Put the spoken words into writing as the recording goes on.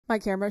My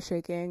camera's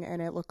shaking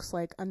and it looks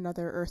like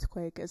another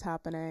earthquake is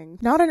happening.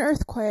 Not an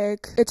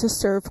earthquake, it's a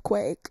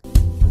surfquake.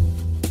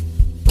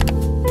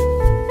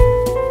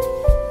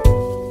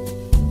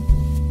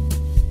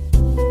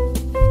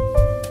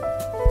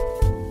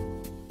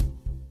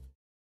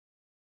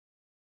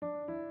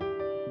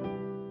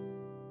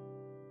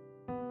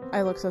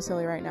 I look so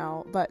silly right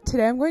now, but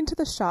today I'm going to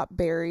the Shop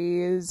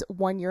Berry's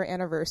 1-year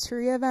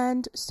anniversary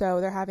event.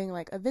 So they're having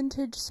like a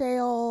vintage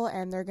sale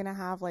and they're gonna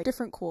have like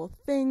different cool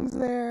things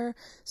there.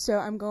 So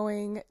I'm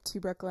going to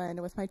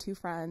Brooklyn with my 2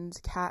 friends,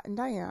 Kat and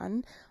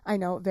Diane. I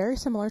know, very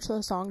similar to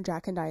the song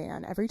Jack and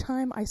Diane. Every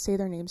time I say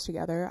their names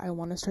together, I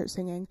want to start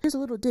singing. Here's a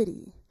little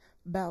ditty.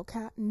 About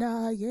Kat and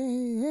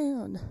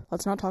Diane.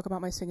 Let's not talk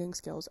about my singing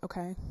skills,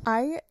 okay?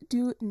 I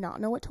do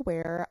not know what to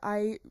wear.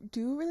 I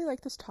do really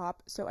like this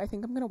top, so I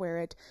think I'm gonna wear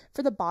it.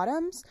 For the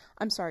bottoms,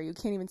 I'm sorry, you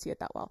can't even see it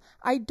that well.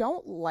 I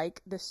don't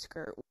like this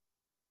skirt,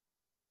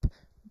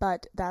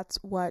 but that's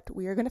what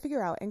we are gonna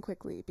figure out, and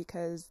quickly,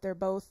 because they're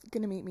both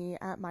gonna meet me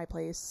at my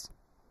place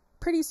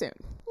pretty soon.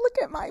 Look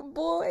at my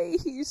boy,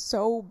 he's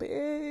so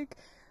big.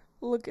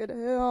 Look at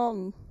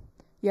him.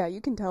 Yeah,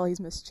 you can tell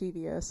he's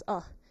mischievous.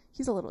 Ugh,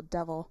 he's a little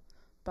devil.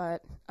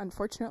 But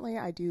unfortunately,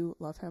 I do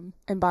love him.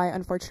 And by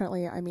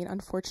unfortunately, I mean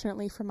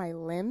unfortunately for my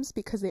limbs,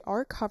 because they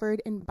are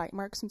covered in bite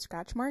marks and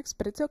scratch marks,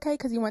 but it's okay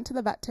because he went to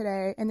the vet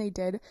today and they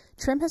did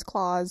trim his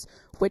claws,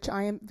 which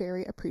I am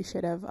very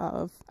appreciative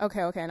of.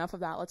 Okay, enough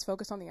of that. Let's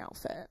focus on the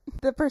outfit.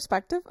 The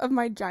perspective of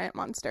my giant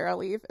Monstera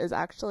leaf is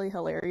actually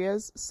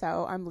hilarious,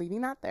 so I'm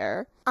leaving that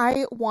there.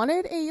 I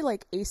wanted a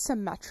like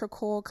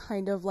asymmetrical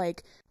kind of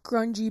like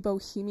grungy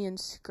bohemian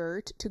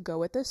skirt to go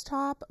with this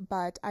top,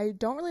 but I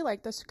don't really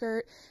like the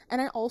skirt.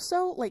 And I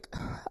also like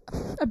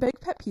a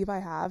big pet peeve I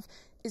have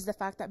is the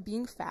fact that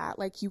being fat,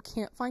 like you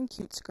can't find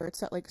cute skirts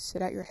that like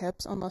sit at your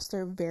hips unless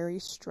they're very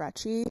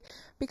stretchy,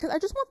 because I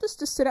just want this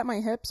to sit at my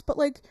hips, but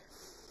like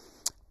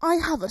I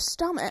have a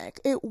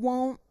stomach, it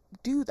won't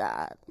do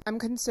that. I'm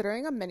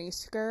considering a mini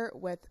skirt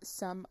with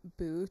some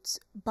boots,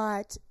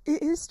 but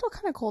it is still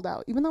kind of cold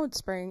out. Even though it's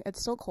spring,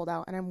 it's still cold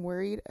out, and I'm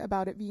worried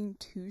about it being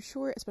too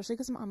short, especially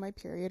because I'm on my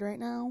period right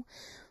now.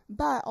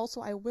 But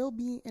also I will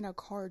be in a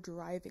car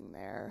driving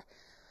there.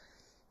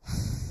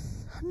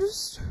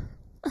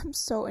 I'm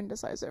so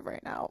indecisive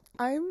right now.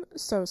 I'm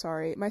so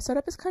sorry. My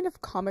setup is kind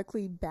of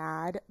comically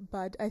bad,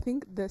 but I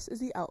think this is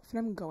the outfit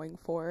I'm going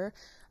for.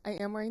 I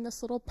am wearing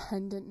this little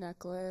pendant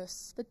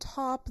necklace. The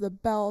top, the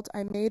belt,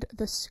 I made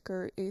the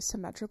skirt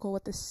asymmetrical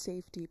with the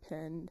safety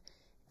pin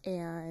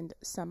and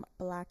some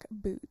black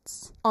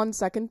boots. On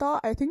second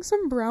thought, I think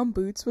some brown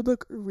boots would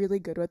look really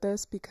good with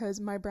this because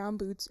my brown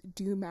boots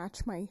do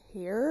match my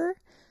hair.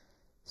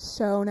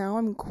 So now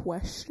I'm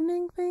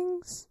questioning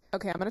things.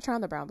 Okay, I'm gonna try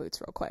on the brown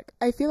boots real quick.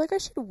 I feel like I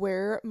should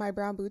wear my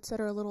brown boots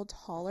that are a little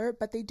taller,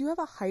 but they do have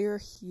a higher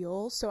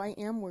heel, so I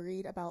am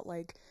worried about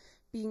like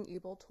being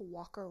able to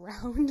walk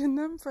around in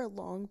them for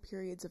long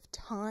periods of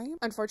time.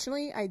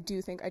 Unfortunately, I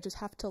do think I just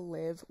have to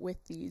live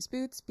with these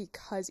boots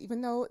because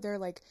even though they're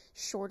like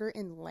shorter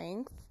in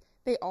length,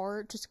 they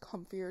are just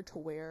comfier to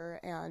wear,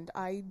 and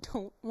I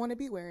don't want to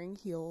be wearing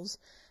heels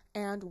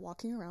and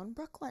walking around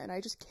Brooklyn.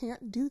 I just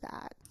can't do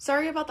that.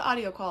 Sorry about the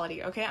audio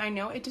quality, okay? I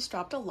know it just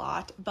dropped a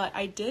lot, but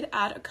I did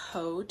add a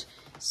coat,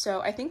 so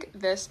I think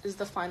this is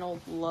the final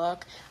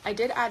look. I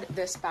did add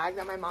this bag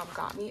that my mom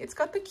got me. It's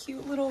got the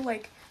cute little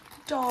like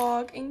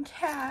dog and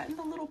cat and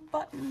the little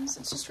buttons.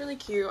 It's just really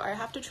cute. I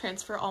have to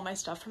transfer all my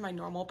stuff from my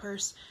normal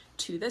purse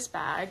to this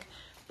bag,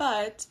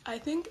 but I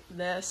think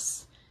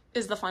this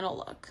is the final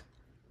look.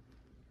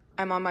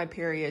 I'm on my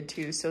period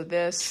too, so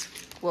this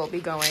will be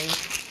going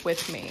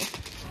with me.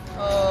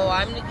 Oh,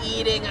 I'm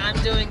eating. I'm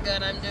doing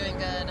good. I'm doing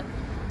good.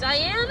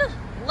 Diane,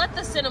 let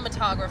the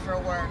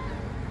cinematographer work.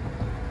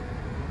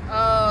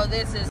 Oh,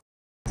 this is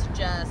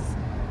Jess.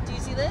 Do you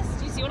see this?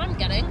 Do you see what I'm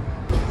getting?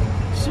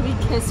 Should we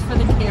kiss for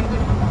the camera?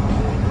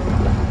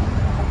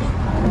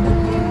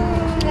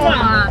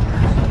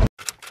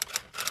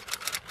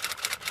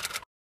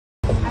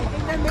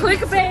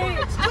 Clickbait!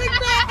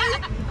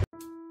 Clickbait!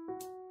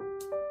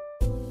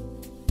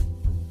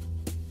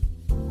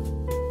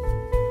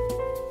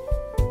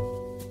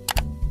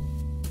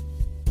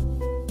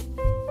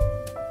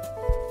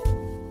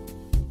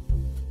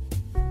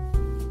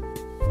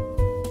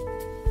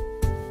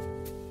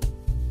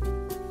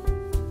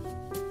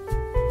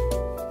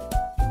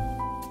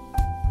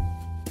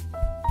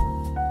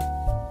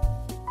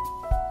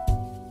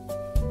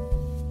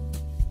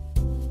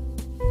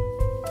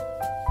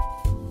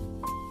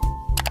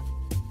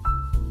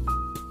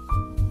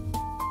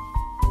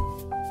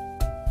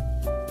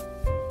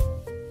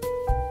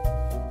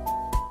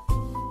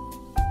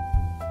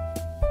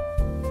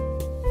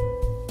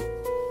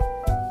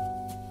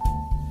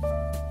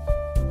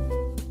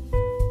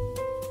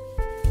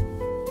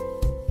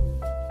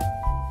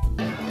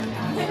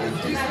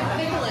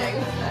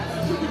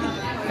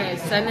 Okay,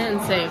 send it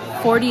and say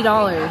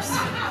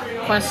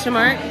 $40. Question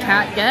mark,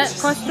 cat get,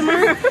 question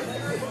mark.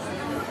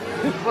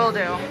 Will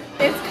do.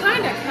 It's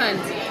kind of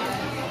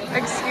cunty.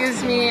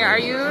 Excuse me, are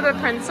you the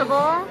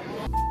principal?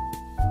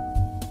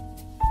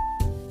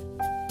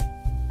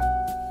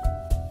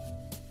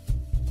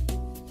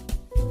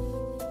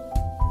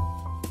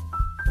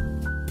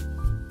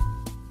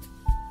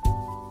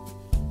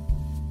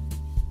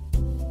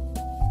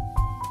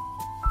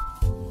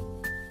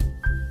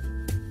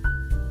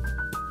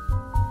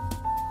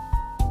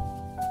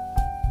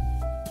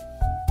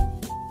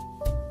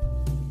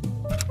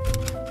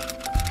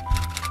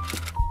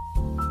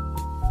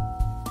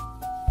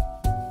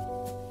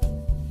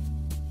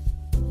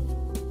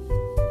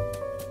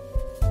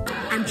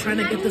 trying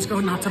to get this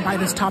girl not to buy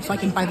this top so I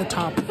can buy the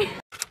top.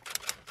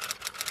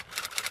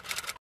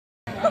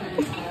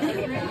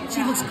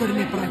 She looks good in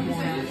it, but I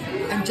want it.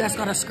 And Jess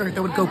got a skirt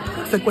that would go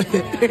perfect with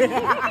it.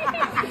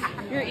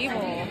 You're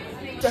evil.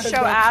 Show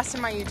ass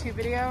in my YouTube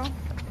video.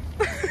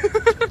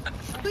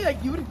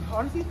 Like, you would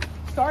honestly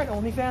start an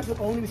OnlyFans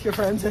with only with your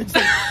friends. It's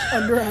like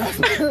under ass.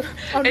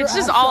 It's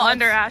just all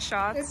under ass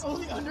shots. It's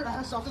only under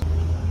ass shots.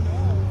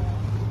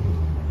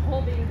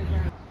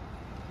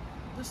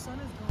 The sun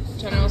is gone.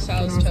 General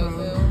Tso's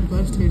tofu.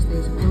 Let's taste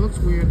this. It looks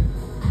weird.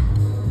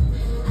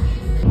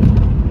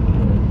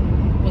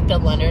 With the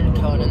Leonard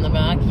Cohen in the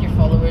back, your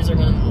followers are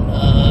gonna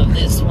love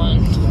this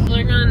one.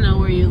 They're gonna know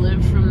where you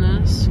live from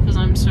this, because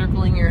I'm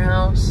circling your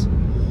house.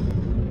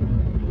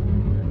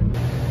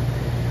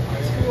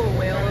 To a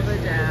whale of a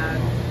dad.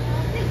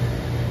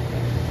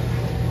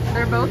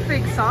 They're both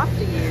big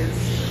softies.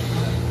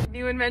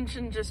 New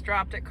invention just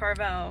dropped at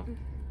Carvel.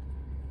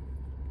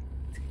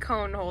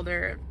 Cone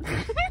holder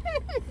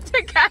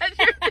to catch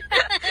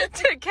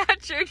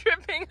your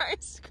dripping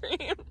ice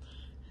cream.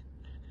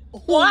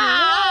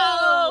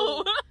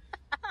 Wow!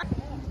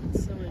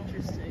 That's so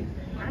interesting.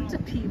 I have to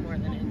pee more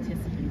than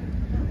anticipated.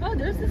 Oh,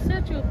 there's the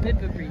statue of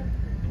babyyyy.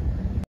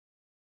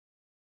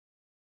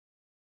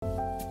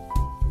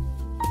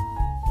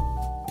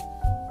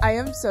 I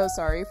am so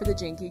sorry for the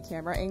janky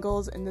camera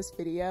angles in this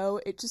video.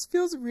 It just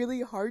feels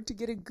really hard to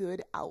get a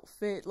good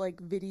outfit,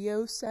 like,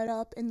 video set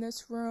up in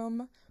this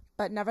room.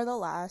 But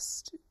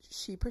nevertheless,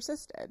 she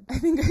persisted. I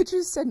think I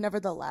just said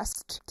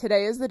nevertheless.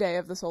 Today is the day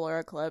of the solar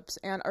eclipse,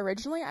 and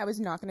originally I was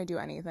not going to do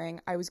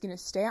anything. I was going to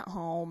stay at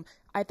home.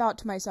 I thought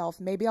to myself,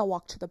 maybe I'll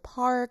walk to the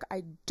park.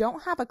 I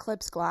don't have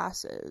eclipse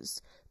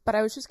glasses, but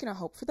I was just going to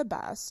hope for the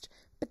best.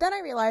 But then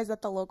I realized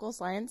that the local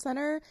science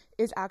center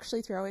is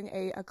actually throwing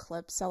a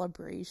eclipse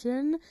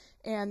celebration,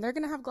 and they're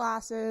gonna have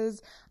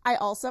glasses. I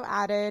also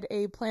added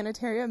a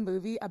planetarium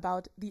movie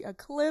about the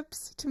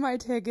eclipse to my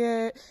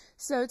ticket.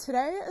 So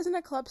today is an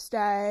eclipse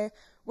day.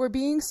 We're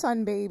being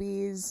sun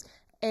babies,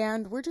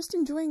 and we're just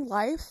enjoying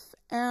life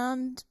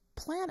and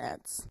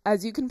planets.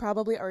 As you can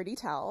probably already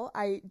tell,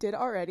 I did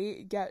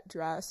already get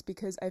dressed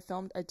because I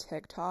filmed a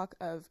TikTok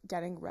of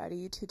getting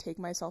ready to take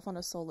myself on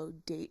a solo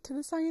date to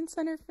the Science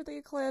Center for the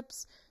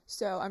eclipse,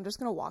 so I'm just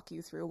gonna walk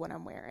you through what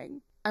I'm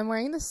wearing. I'm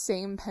wearing the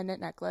same pendant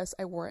necklace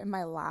I wore in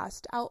my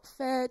last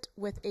outfit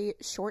with a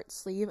short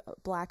sleeve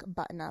black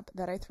button-up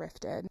that I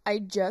thrifted. I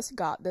just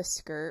got this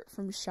skirt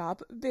from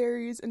Shop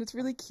Berries and it's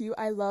really cute.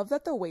 I love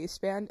that the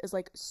waistband is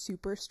like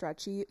super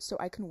stretchy so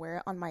I can wear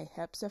it on my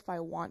hips if I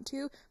want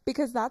to,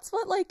 because that's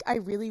what like I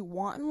really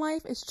want in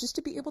life, is just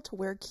to be able to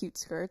wear cute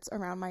skirts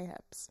around my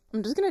hips.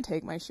 I'm just gonna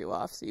take my shoe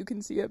off so you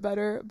can see it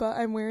better, but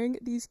I'm wearing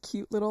these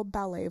cute little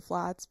ballet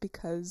flats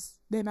because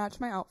they match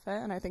my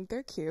outfit and I think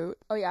they're cute.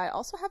 Oh yeah, I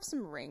also have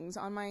some rings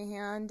on my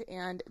hand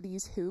and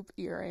these hoop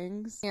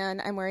earrings.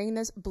 And I'm wearing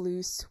this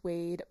blue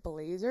suede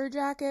blazer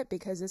jacket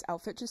because this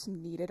outfit just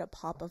needed a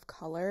pop of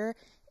color,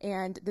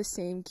 and the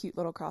same cute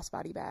little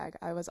crossbody bag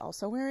I was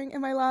also wearing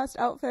in my last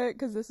outfit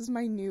because this is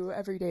my new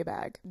everyday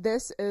bag.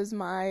 This is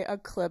my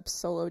eclipse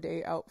solo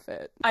day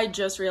outfit. I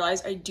just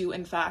realized I do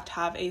in fact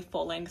have a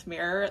full-length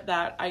mirror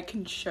that I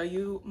can show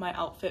you my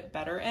outfit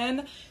better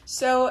in.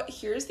 So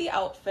here's the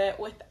outfit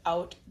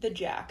without the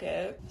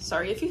jacket.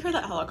 Sorry if you hear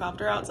that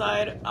helicopter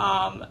outside.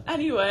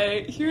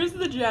 Anyway, here's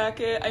the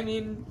jacket. I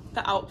mean,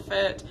 the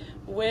outfit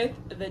with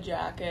the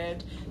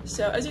jacket.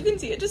 So as you can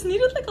see, it just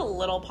needed like a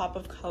little pop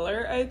of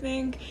color, I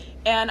think.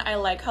 And I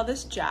like how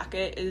this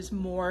jacket is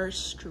more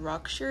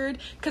structured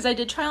because I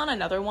did try on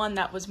another one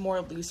that was more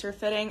looser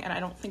fitting and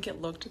I don't think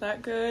it looked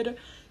that good.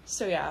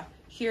 So yeah,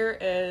 here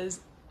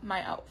is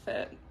my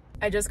outfit.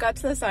 I just got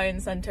to the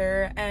Science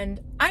Center and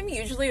I'm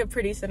usually a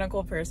pretty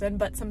cynical person,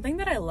 but something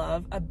that I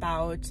love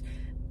about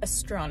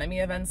astronomy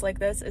events like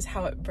this is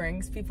how it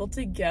brings people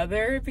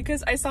together,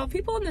 because I saw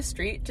people in the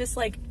street just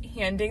like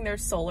handing their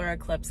solar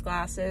eclipse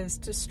glasses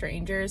to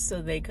strangers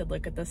so they could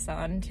look at the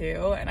sun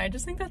too, and I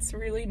just think that's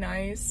really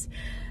nice.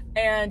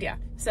 And yeah,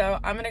 so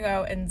I'm gonna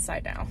go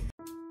inside now.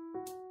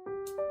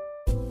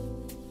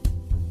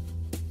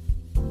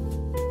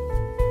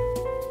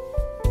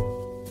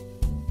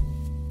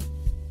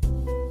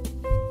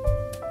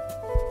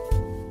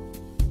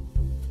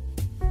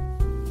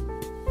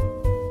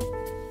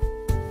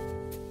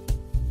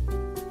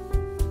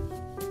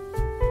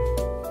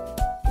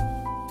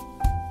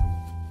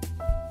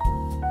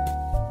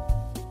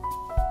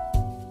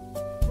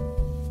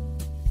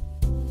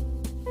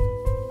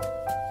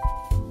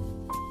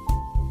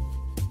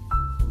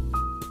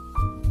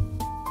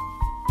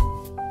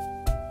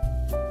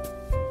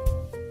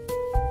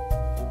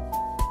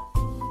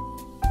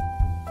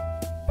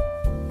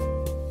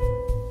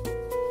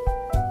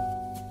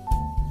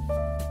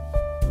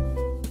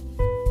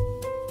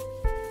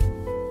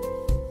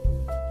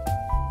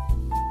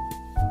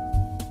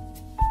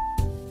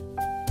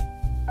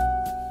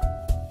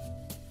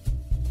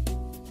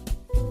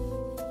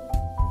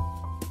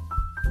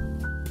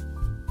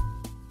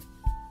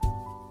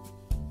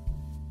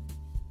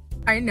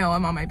 I know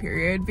I'm on my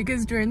period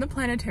because during the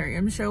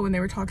planetarium show when they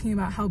were talking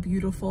about how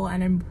beautiful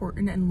and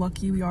important and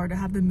lucky we are to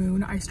have the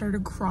moon, I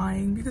started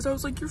crying because I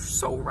was like, you're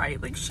so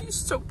right. Like, she's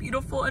so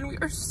beautiful and we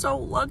are so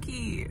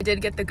lucky. I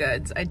did get the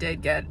goods. I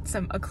did get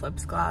some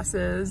eclipse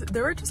glasses.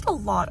 There were just a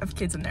lot of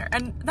kids in there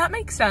and that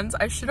makes sense.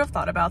 I should have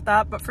thought about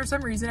that, but for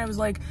some reason I was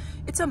like,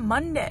 it's a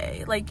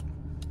Monday. Like,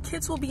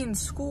 kids will be in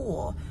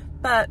school.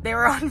 But they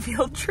were on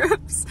field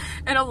trips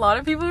and a lot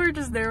of people were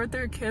just there with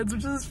their kids,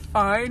 which is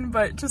fine,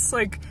 but just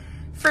like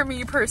for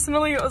me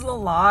personally it was a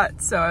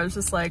lot, so I was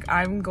just like,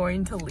 I'm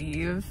going to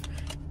leave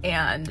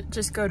and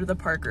just go to the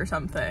park or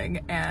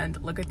something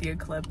and look at the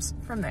eclipse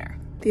from there.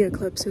 The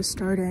eclipse is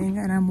starting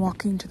and I'm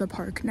walking to the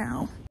park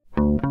now.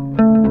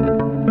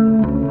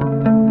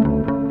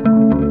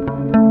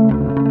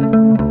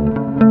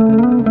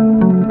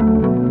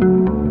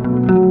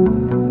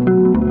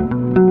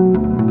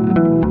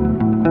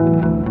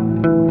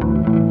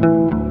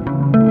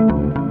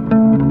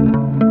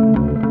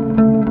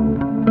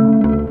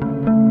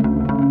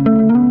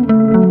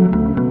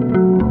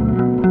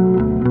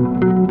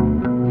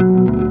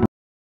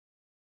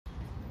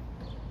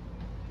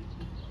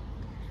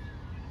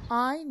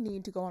 I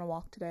need to go on a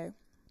walk today.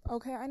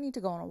 Okay, I need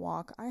to go on a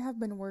walk. I have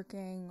been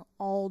working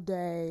all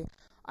day.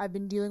 I've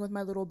been dealing with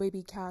my little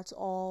baby cats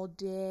all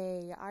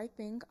day. I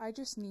think I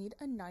just need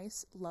a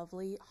nice,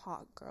 lovely,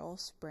 hot girl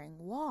spring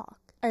walk.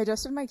 I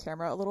adjusted my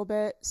camera a little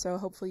bit, so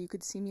hopefully you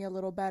could see me a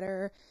little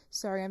better.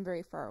 Sorry, I'm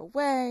very far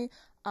away.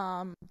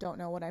 Don't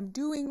know what I'm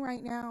doing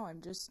right now.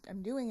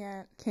 I'm doing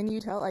it. Can you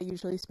tell I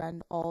usually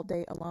spend all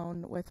day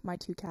alone with my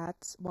two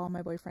cats while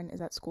my boyfriend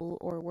is at school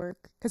or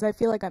work? Because I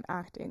feel like I'm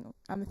acting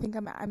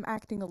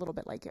a little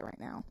bit like it right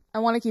now. I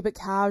want to keep it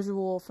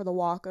casual for the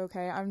walk,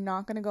 okay? I'm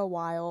not going to go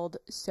wild,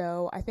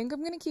 so I think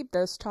I'm going to keep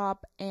this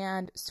top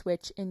and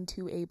switch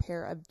into a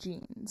pair of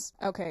jeans.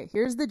 Okay,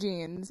 here's the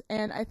jeans,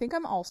 and I think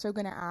I'm also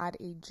going to add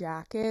a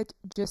jacket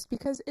just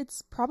because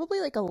it's probably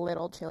like a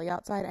little chilly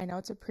outside. I know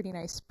it's a pretty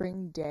nice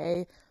spring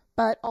day,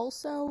 but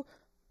also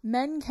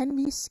men can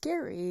be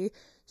scary,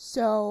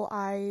 so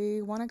I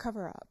want to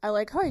cover up. I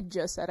like how I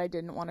just said I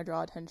didn't want to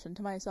draw attention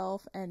to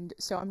myself, and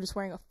so I'm just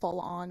wearing a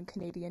full-on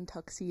Canadian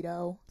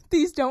tuxedo.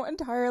 These don't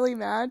entirely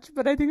match,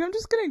 but I think I'm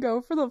just gonna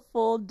go for the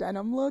full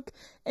denim look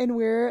and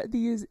wear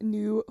these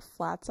new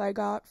flats I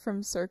got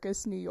from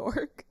Circus New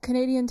York.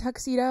 Canadian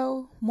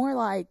tuxedo? More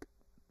like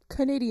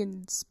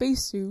Canadian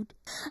spacesuit.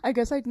 I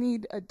guess I'd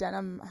need a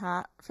denim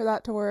hat for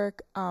that to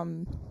work.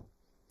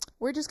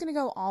 We're just gonna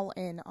go all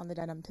in on the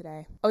denim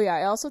today. Oh yeah,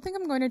 I also think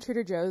I'm going to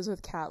Trader Joe's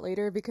with Kat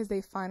later because they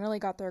finally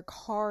got their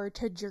car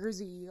to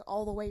Jersey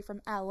all the way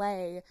from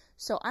LA,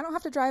 so I don't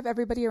have to drive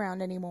everybody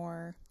around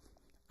anymore.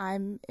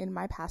 I'm in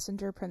my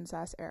passenger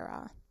princess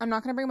era. I'm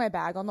not gonna bring my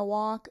bag on the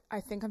walk.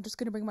 I think I'm just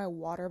gonna bring my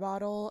water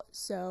bottle,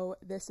 so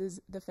this is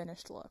the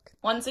finished look.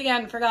 Once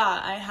again,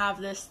 forgot, I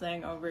have this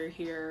thing over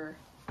here.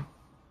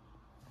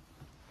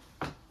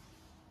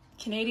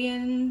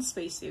 Canadian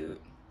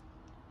spacesuit.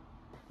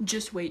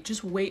 Just wait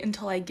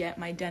until I get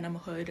my denim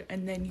hood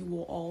and then you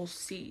will all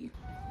see.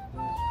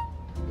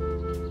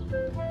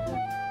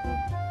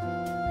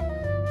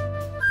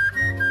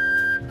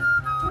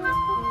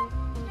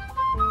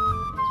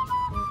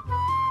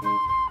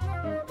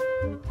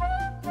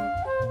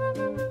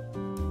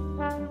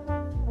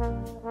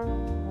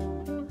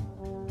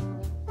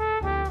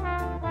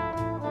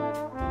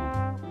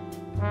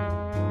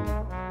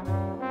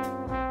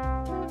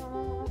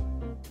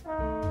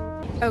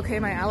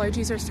 Okay, my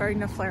allergies are starting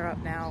to flare up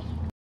now.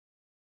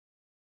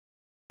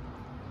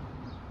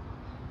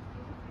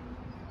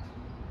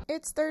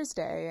 It's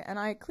Thursday, and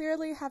I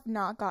clearly have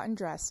not gotten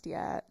dressed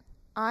yet.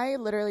 I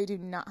literally do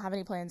not have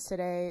any plans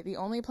today. The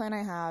only plan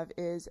I have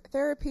is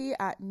therapy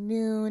at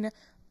noon,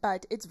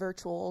 but it's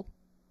virtual.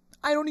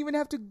 I don't even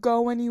have to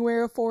go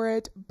anywhere for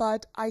it,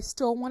 but I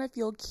still want to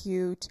feel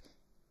cute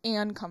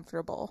and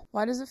comfortable.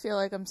 Why does it feel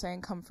like I'm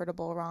saying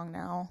comfortable wrong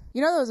now?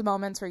 You know those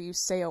moments where you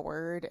say a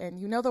word and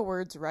you know the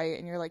word's right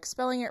and you're like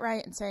spelling it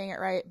right and saying it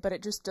right, but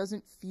it just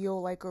doesn't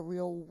feel like a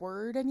real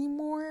word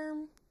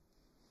anymore?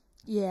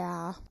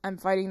 Yeah, I'm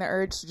fighting the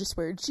urge to just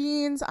wear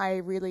jeans. I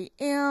really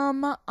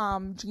am.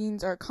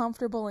 Jeans are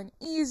comfortable and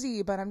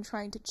easy, but I'm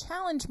trying to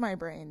challenge my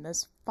brain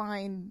this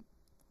fine,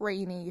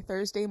 rainy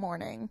Thursday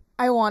morning.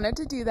 I wanted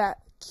to do that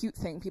cute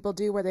thing people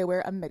do where they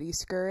wear a midi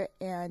skirt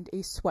and a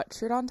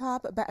sweatshirt on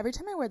top, but every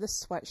time I wear the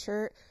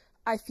sweatshirt,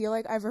 I feel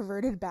like I've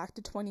reverted back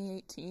to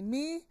 2018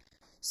 me,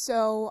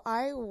 so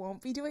I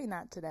won't be doing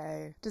that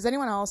today. Does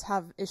anyone else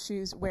have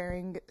issues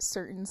wearing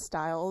certain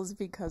styles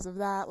because of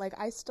that? Like,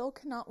 I still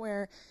cannot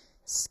wear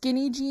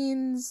skinny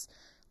jeans,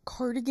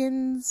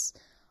 cardigans,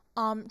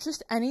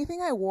 just anything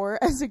I wore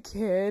as a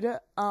kid,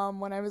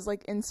 when I was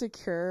like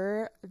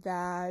insecure,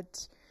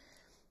 that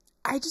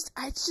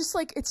it's just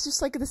like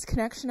this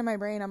connection in my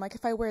brain. I'm like,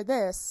 if I wear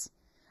this,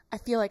 I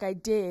feel like I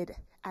did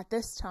at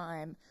this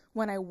time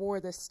when I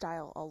wore this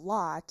style a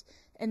lot,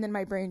 and then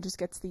my brain just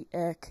gets the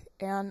ick,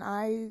 and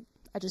I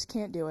just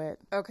can't do it.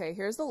 Okay,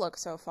 here's the look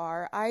so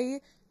far.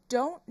 I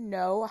don't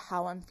know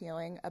how I'm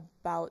feeling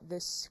about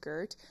this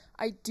skirt.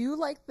 I do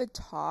like the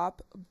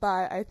top,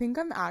 but I think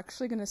I'm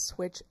actually going to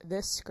switch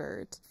this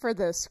skirt for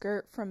the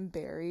skirt from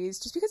Berries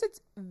just because it's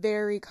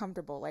very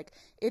comfortable. Like,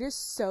 it is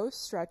so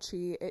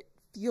stretchy. It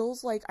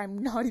feels like I'm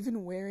not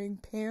even wearing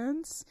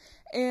pants.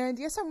 And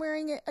yes, I'm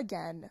wearing it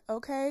again,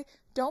 okay?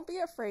 Don't be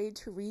afraid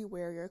to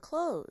re-wear your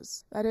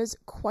clothes. That is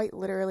quite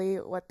literally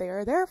what they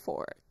are there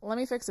for. Let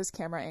me fix this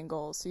camera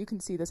angle so you can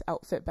see this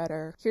outfit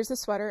better. Here's the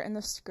sweater and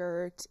the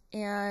skirt,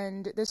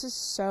 and this is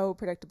so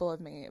predictable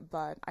of me,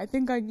 but I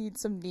think I need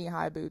some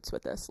knee-high boots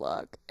with this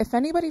look. If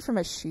anybody from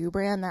a shoe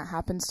brand that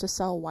happens to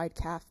sell wide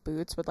calf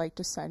boots would like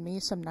to send me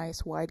some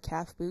nice wide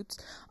calf boots,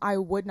 I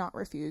would not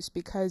refuse,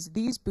 because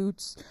these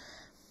boots,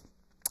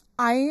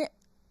 I'm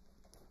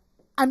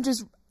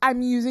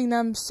using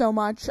them so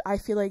much, I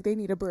feel like they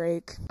need a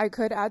break. I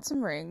could add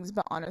some rings,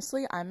 but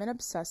honestly, I'm an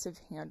obsessive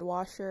hand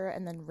washer,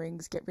 and then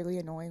rings get really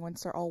annoying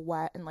once they're all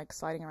wet and like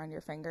sliding around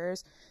your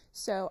fingers.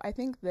 So I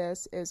think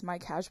this is my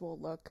casual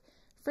look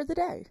for the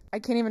day. I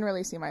can't even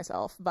really see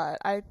myself, but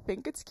I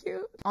think it's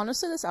cute.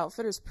 Honestly, this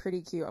outfit is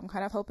pretty cute. I'm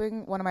kind of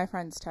hoping one of my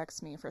friends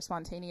texts me for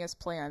spontaneous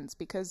plans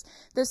because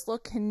this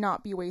look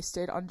cannot be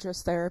wasted on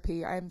just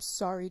therapy. I'm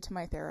sorry to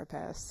my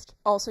therapist.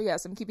 Also,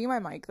 yes, I'm keeping my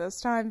mic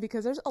this time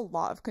because there's a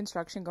lot of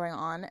construction going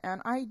on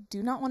and I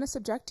do not want to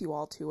subject you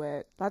all to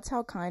it. That's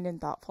how kind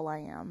and thoughtful I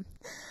am.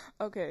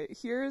 Okay,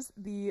 here's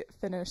the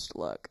finished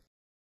look.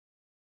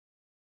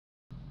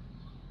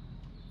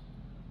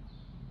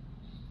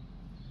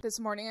 This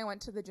morning I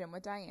went to the gym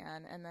with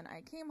Diane, and then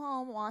I came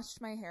home,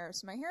 washed my hair,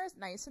 so my hair is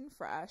nice and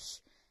fresh,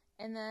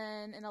 and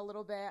then in a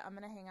little bit I'm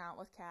gonna hang out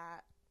with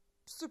Kat.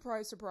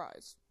 Surprise,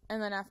 surprise. And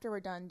then after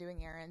we're done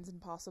doing errands and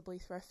possibly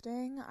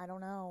thrifting, I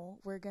don't know,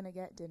 we're gonna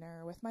get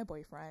dinner with my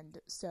boyfriend,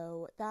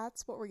 so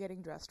that's what we're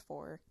getting dressed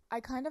for.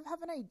 I kind of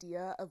have an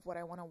idea of what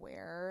I want to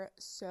wear,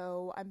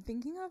 so I'm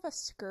thinking of a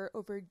skirt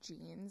over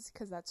jeans,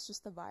 because that's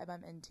just the vibe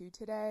I'm into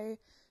today.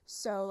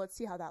 So let's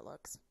see how that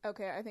looks.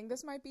 Okay, I think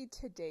this might be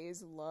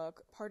today's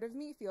look. Part of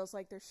me feels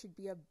like there should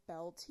be a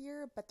belt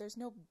here, but there's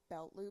no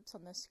belt loops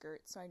on the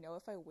skirt, so I know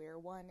if I wear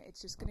one,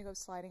 it's just gonna go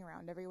sliding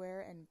around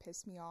everywhere and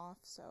piss me off,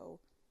 so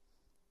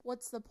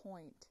what's the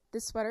point?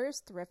 This sweater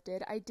is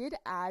thrifted. I did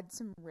add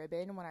some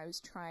ribbon when I was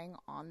trying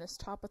on this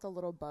top with a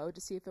little bow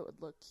to see if it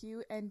would look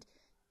cute, and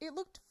it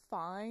looked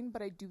fine,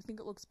 but I do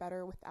think it looks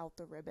better without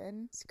the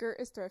ribbon.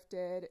 Skirt is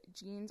thrifted,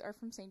 jeans are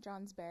from St.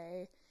 John's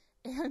Bay,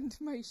 and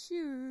my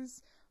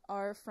shoes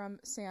are from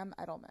Sam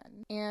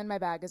Edelman, and my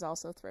bag is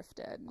also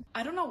thrifted.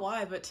 I don't know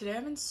why, but today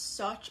I'm in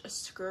such a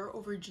skirt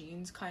over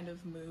jeans kind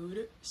of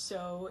mood,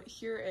 so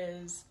here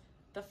is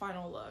the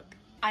final look.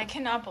 I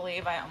cannot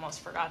believe I almost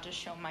forgot to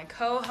show my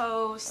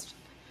co-host.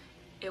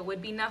 It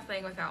would be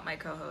nothing without my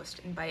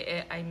co-host, and by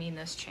it I mean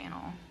this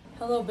channel.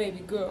 Hello, baby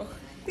girl.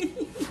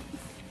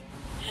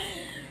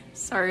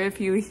 Sorry if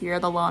you hear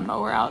the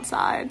lawnmower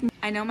outside.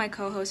 I know my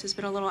co-host has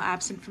been a little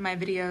absent from my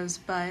videos,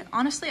 but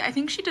honestly, I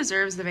think she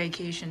deserves the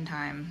vacation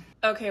time.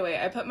 Okay, wait,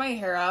 I put my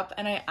hair up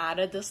and I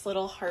added this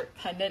little heart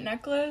pendant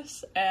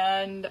necklace,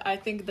 and I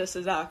think this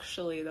is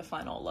actually the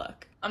final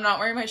look. I'm not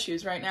wearing my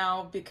shoes right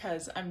now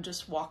because I'm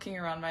just walking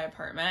around my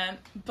apartment,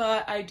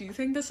 but I do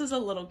think this is a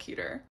little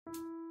cuter.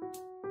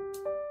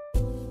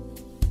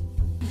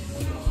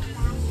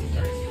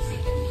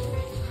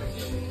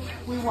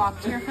 We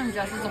walked here from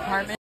Jess's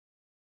apartment.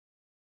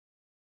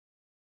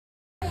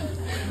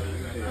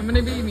 I'm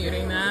gonna be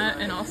muting that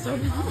and also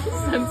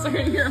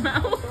censoring your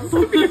mouth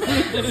so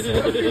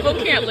people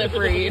can't lip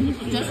read.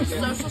 Jess's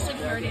social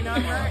security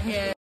number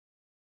is